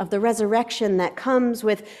preaching of the resurrection that comes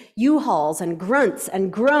with U-Hauls and grunts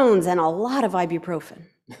and groans and a lot of ibuprofen.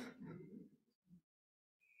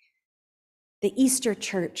 The Easter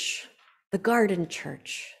church, the garden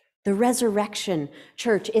church, the resurrection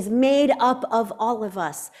church is made up of all of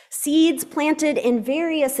us, seeds planted in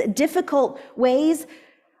various difficult ways,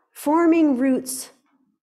 forming roots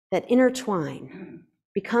that intertwine,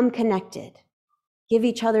 become connected, give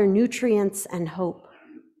each other nutrients and hope.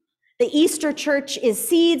 The Easter church is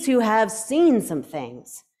seeds who have seen some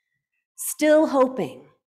things, still hoping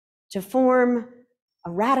to form a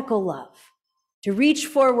radical love, to reach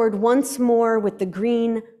forward once more with the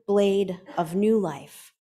green blade of new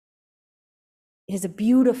life. It is a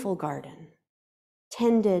beautiful garden,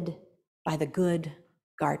 tended by the good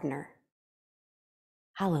gardener.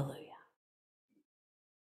 Hallelujah.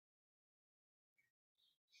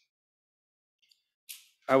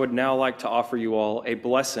 I would now like to offer you all a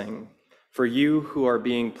blessing for you who are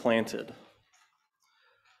being planted.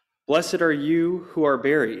 Blessed are you who are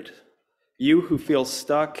buried, you who feel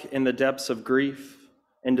stuck in the depths of grief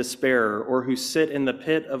and despair, or who sit in the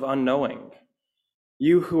pit of unknowing,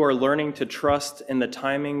 you who are learning to trust in the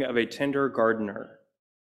timing of a tender gardener.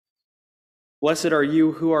 Blessed are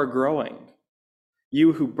you who are growing,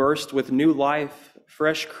 you who burst with new life,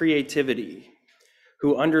 fresh creativity,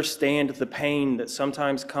 who understand the pain that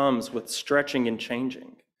sometimes comes with stretching and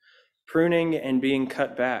changing, pruning and being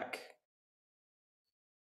cut back.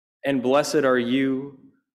 And blessed are you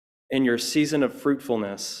in your season of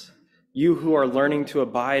fruitfulness, you who are learning to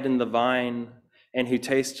abide in the vine and who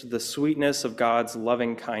taste the sweetness of God's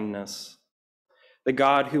loving kindness. The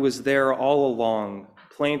God who was there all along,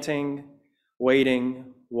 planting,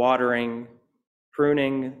 waiting, watering,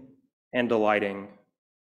 pruning, and delighting.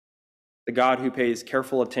 The God who pays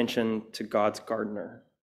careful attention to God's gardener.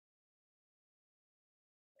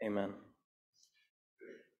 Amen.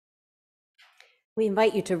 We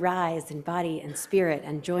invite you to rise in body and spirit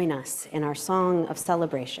and join us in our song of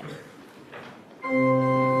celebration.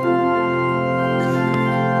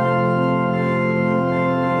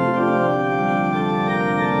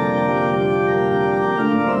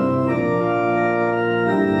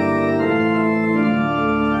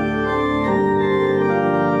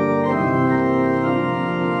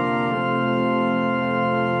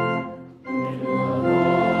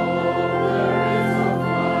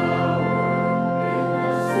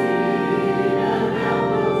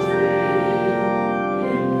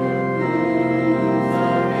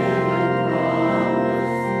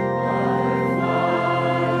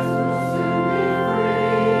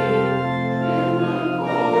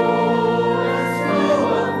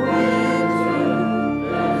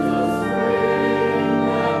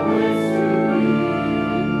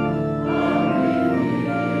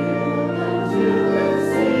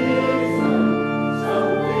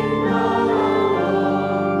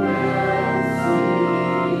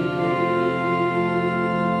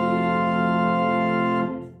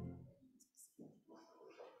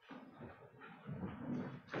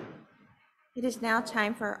 It is now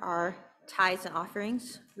time for our tithes and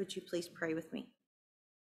offerings. Would you please pray with me?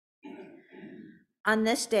 On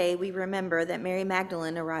this day, we remember that Mary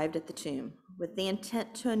Magdalene arrived at the tomb with the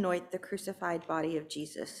intent to anoint the crucified body of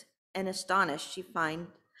Jesus, and astonished, she finds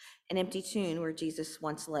an empty tomb where Jesus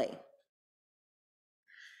once lay.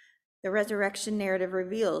 The resurrection narrative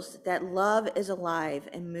reveals that love is alive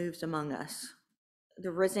and moves among us.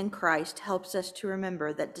 The risen Christ helps us to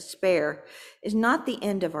remember that despair is not the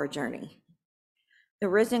end of our journey. The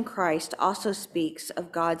risen Christ also speaks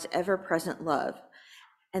of God's ever-present love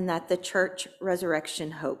and that the church resurrection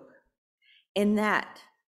hope. In that,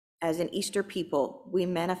 as an Easter people, we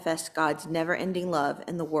manifest God's never-ending love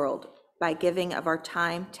in the world by giving of our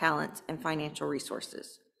time, talents, and financial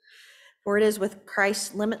resources. For it is with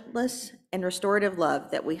Christ's limitless and restorative love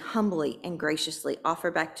that we humbly and graciously offer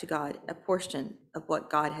back to God a portion of what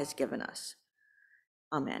God has given us.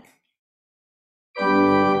 Amen.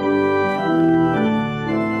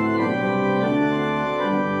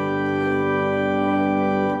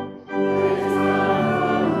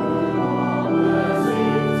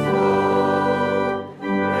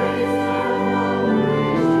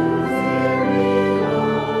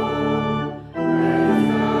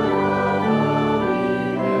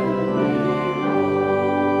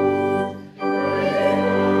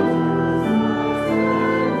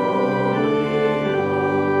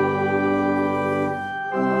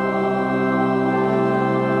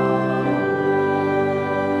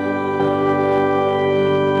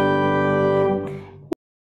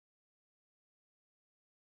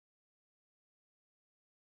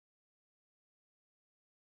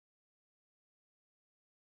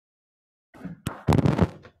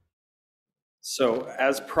 So,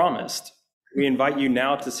 as promised, we invite you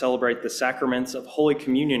now to celebrate the sacraments of Holy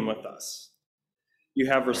Communion with us. You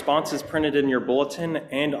have responses printed in your bulletin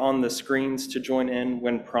and on the screens to join in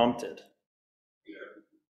when prompted.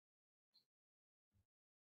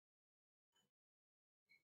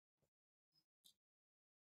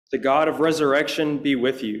 The God of resurrection be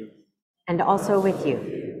with you. And also with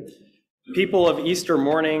you. People of Easter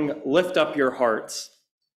morning, lift up your hearts.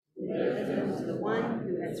 The one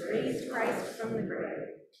who has raised Christ from the grave.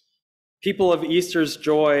 People of Easter's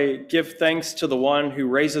joy, give thanks to the one who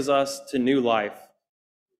raises us to new life.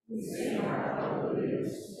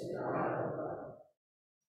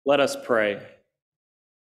 Let us pray.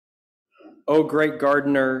 O great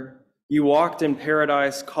gardener, you walked in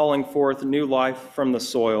paradise calling forth new life from the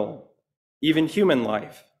soil, even human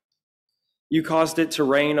life. You caused it to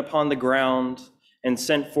rain upon the ground and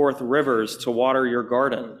sent forth rivers to water your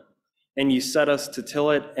garden, and you set us to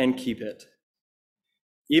till it and keep it.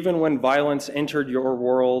 Even when violence entered your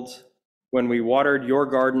world, when we watered your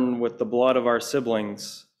garden with the blood of our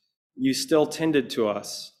siblings, you still tended to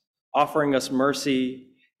us, offering us mercy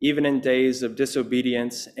even in days of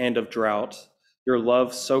disobedience and of drought. Your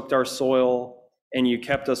love soaked our soil, and you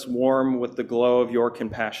kept us warm with the glow of your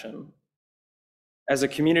compassion. As a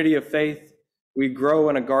community of faith, we grow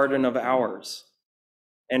in a garden of ours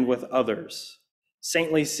and with others,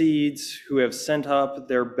 saintly seeds who have sent up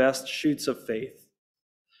their best shoots of faith.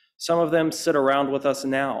 Some of them sit around with us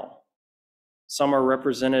now. Some are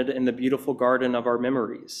represented in the beautiful garden of our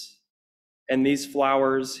memories, and these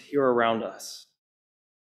flowers here around us.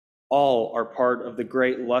 All are part of the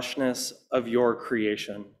great lushness of your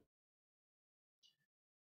creation.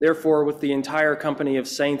 Therefore, with the entire company of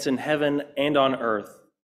saints in heaven and on earth,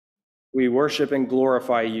 we worship and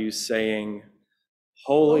glorify you, saying,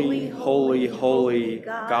 Holy, holy, holy,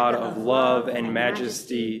 God of love and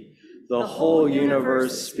majesty, The whole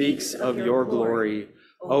universe speaks of your glory,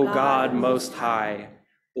 O God Most High.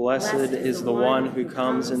 Blessed is the one who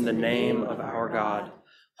comes in the name of our God.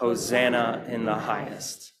 Hosanna in the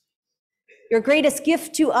highest. Your greatest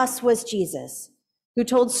gift to us was Jesus, who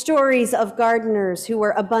told stories of gardeners who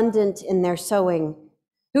were abundant in their sowing,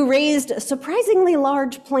 who raised surprisingly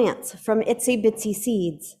large plants from itsy-bitsy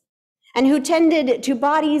seeds, and who tended to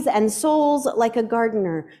bodies and souls like a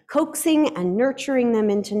gardener, coaxing and nurturing them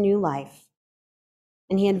into new life.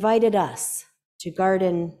 And he invited us to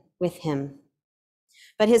garden with him.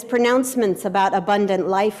 But his pronouncements about abundant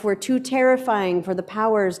life were too terrifying for the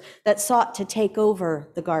powers that sought to take over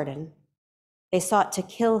the garden. They sought to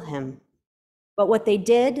kill him. But what they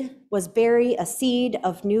did was bury a seed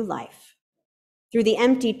of new life. Through the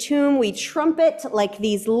empty tomb, we trumpet like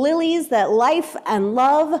these lilies that life and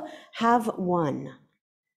love have won.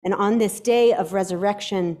 And on this day of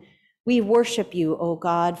resurrection, we worship you, O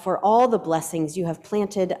God, for all the blessings you have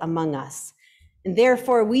planted among us. And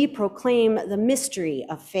therefore we proclaim the mystery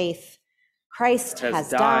of faith. Christ has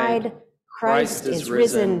died, Christ is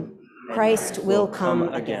risen, Christ will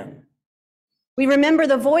come again. We remember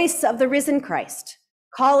the voice of the risen Christ,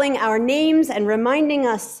 calling our names and reminding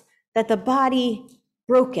us that the body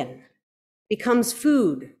broken becomes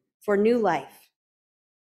food for new life.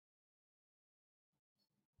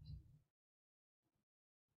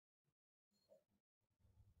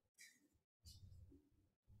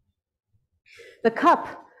 The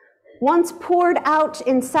cup, once poured out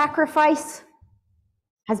in sacrifice,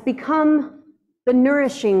 has become the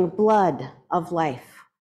nourishing blood of life.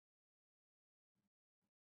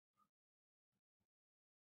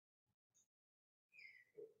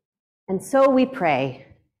 And so we pray,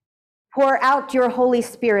 pour out your Holy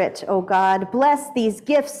Spirit, O God. Bless these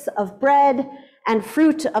gifts of bread and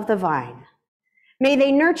fruit of the vine. May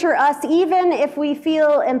they nurture us even if we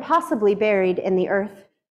feel impossibly buried in the earth.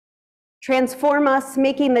 Transform us,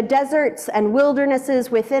 making the deserts and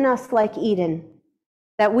wildernesses within us like Eden,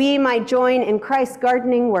 that we might join in Christ's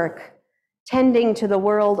gardening work, tending to the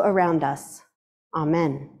world around us.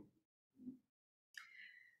 Amen.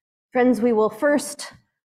 Friends, we will first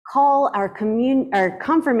call our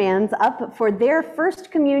confirmands up for their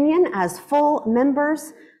first communion as full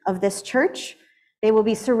members of this church. They will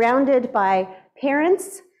be surrounded by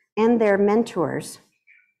parents and their mentors.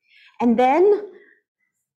 And then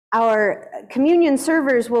our communion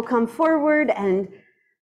servers will come forward and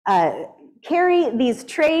carry these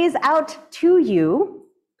trays out to you.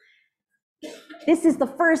 This is the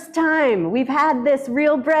first time we've had this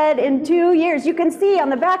real bread in 2 years. You can see on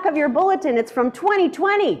the back of your bulletin, it's from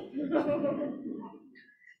 2020.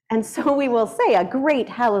 And so we will say a great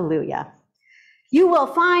hallelujah. You will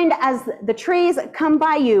find as the trays come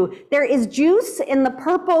by you, there is juice in the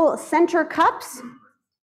purple center cups,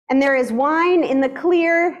 and there is wine in the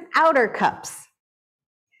clear outer cups.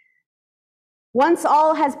 Once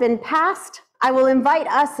all has been passed, I will invite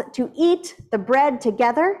us to eat the bread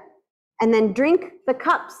together and then drink the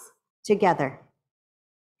cups together.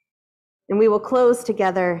 And we will close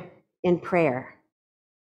together in prayer.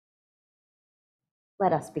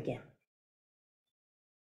 Let us begin.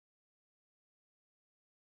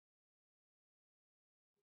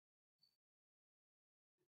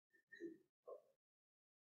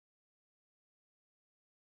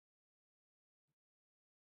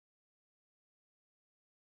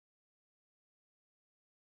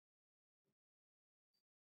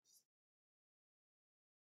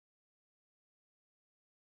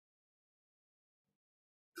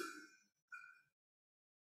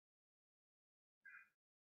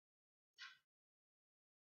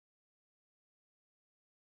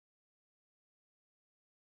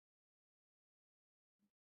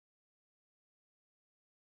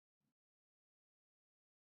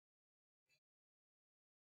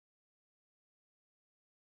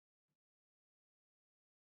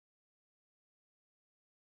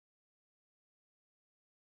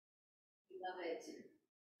 Beloved,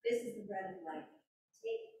 this is the bread of life.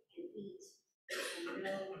 Take and eat, and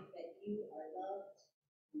know that you are loved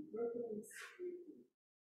and broken in spirit.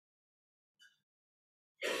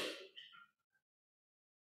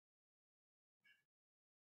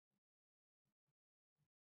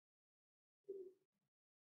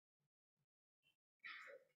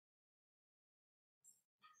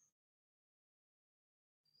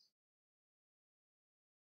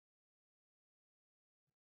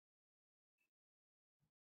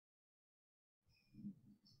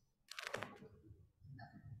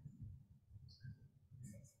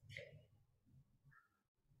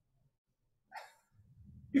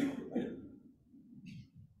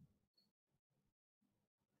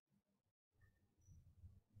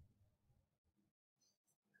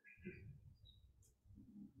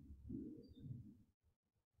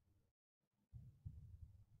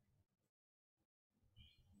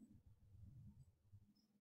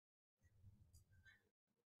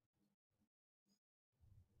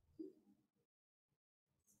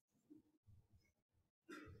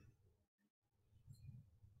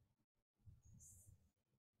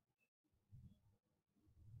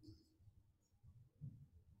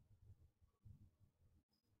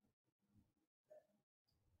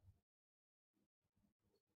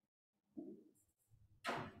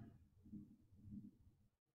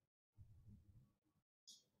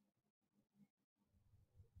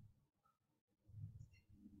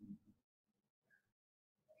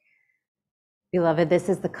 Beloved, this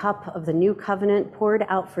is the cup of the new covenant poured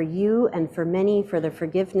out for you and for many for the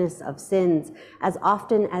forgiveness of sins. As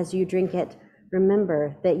often as you drink it,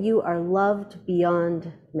 remember that you are loved beyond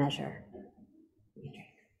measure.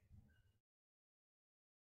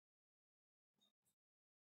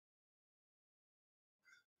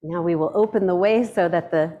 Now we will open the way so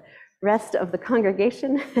that the rest of the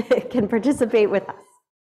congregation can participate with us.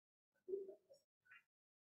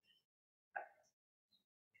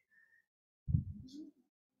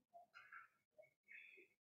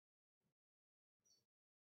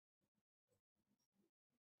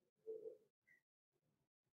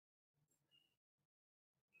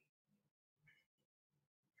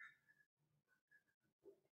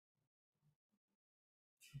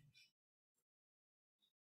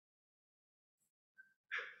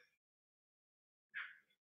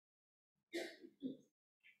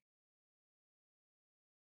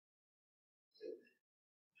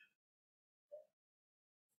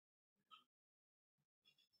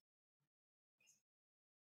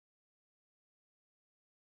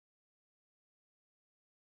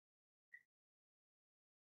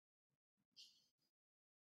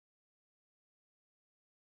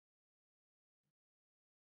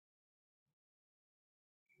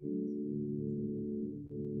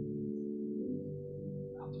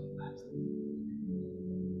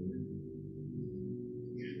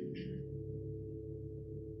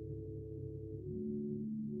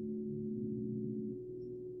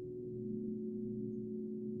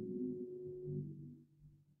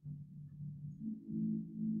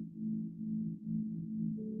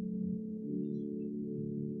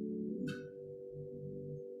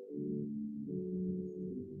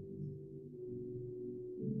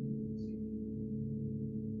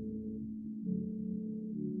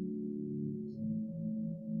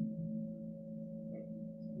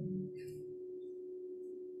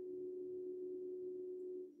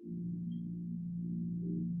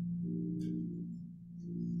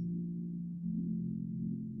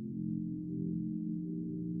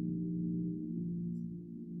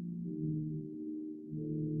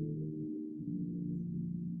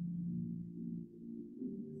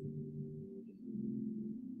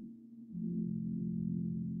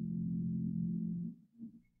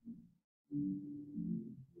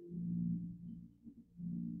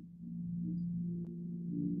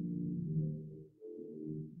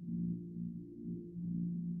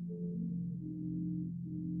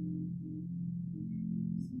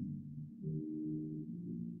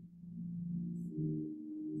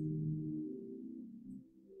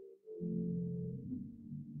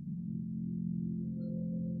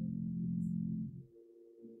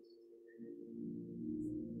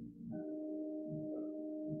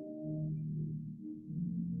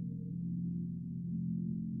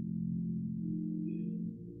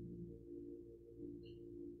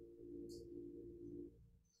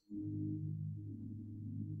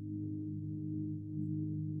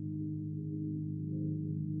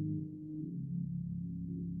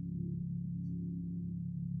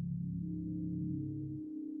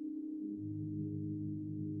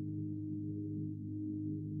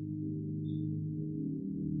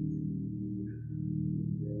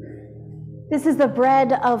 This is the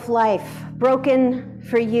bread of life, broken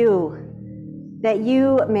for you, that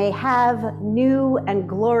you may have new and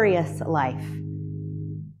glorious life.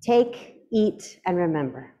 Take, eat, and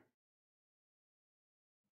remember.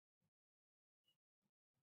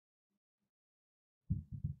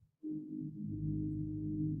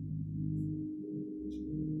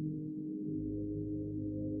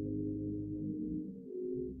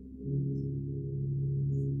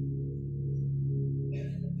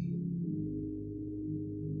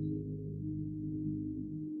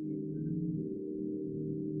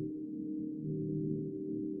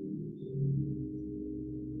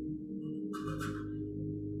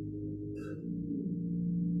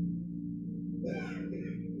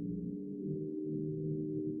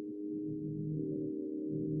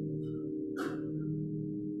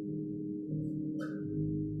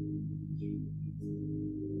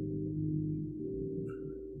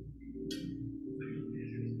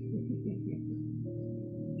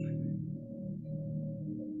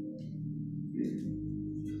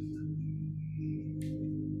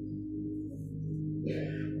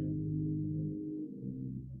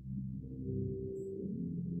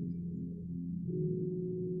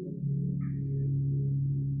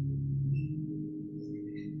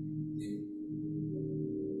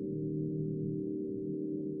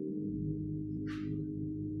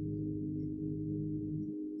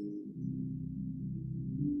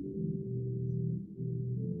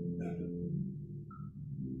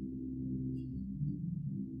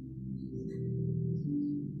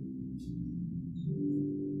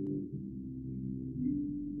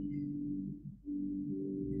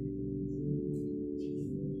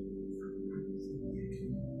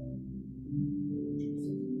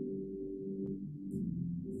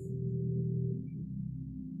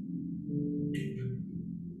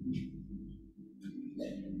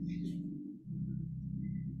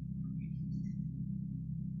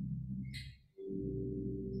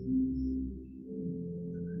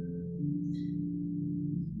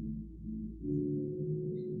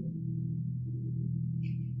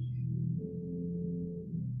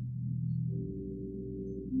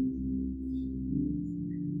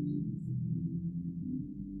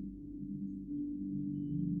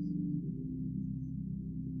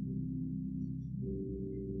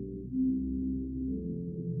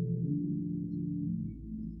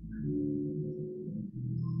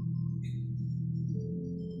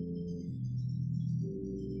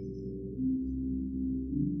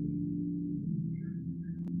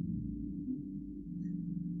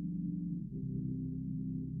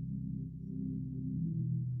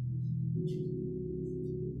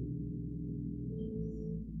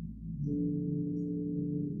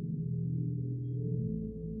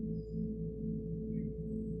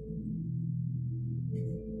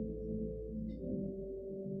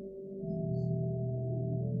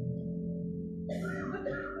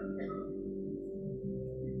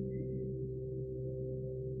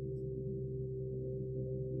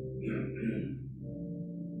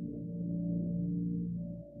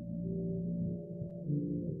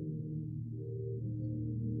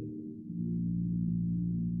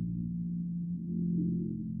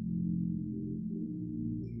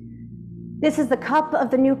 This is the cup of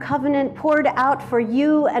the new covenant poured out for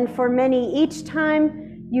you and for many. Each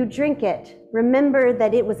time you drink it, remember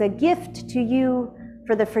that it was a gift to you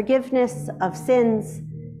for the forgiveness of sins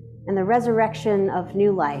and the resurrection of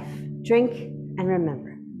new life. Drink and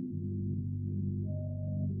remember.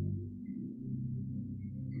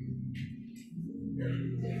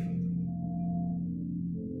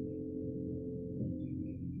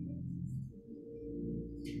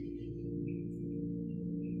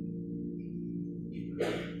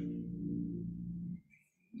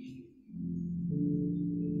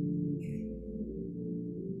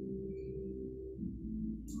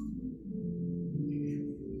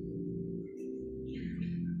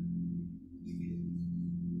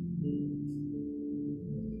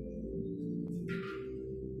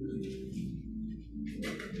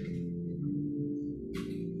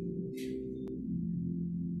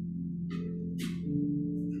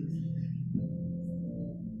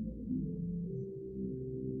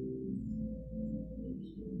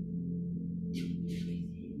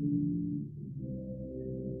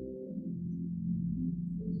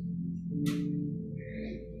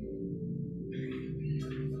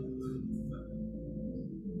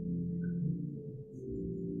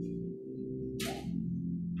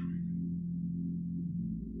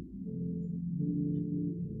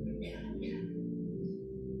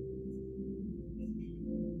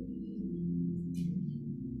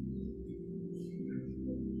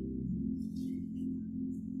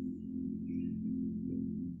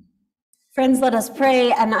 Friends, let us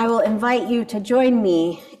pray, and I will invite you to join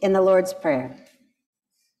me in the Lord's Prayer.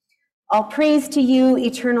 All praise to you,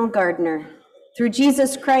 eternal gardener, through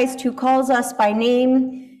Jesus Christ, who calls us by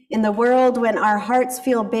name in the world when our hearts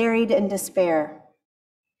feel buried in despair,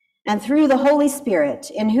 and through the Holy Spirit,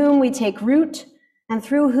 in whom we take root and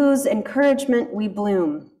through whose encouragement we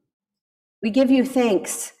bloom. We give you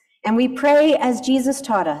thanks, and we pray as Jesus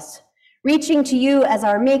taught us, reaching to you as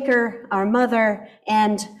our Maker, our Mother,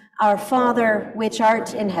 and our Father, which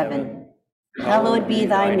art in heaven. Hallowed be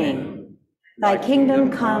thy name. Thy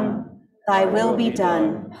kingdom come, thy will be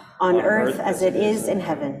done, on earth as it is in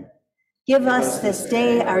heaven. Give us this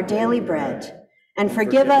day our daily bread, and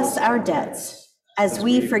forgive us our debts, as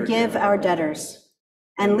we forgive our debtors.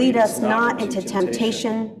 And lead us not into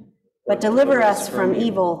temptation, but deliver us from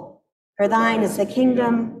evil. For thine is the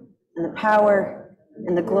kingdom, and the power,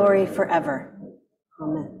 and the glory forever.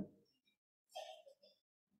 Amen.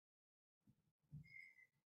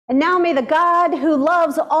 And now may the God who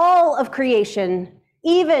loves all of creation,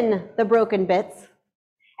 even the broken bits,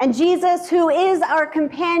 and Jesus, who is our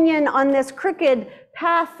companion on this crooked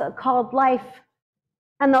path called life,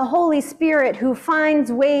 and the Holy Spirit, who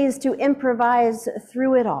finds ways to improvise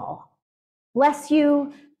through it all, bless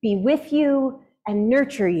you, be with you, and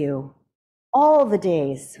nurture you all the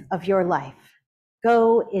days of your life.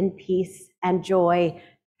 Go in peace and joy.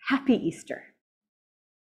 Happy Easter.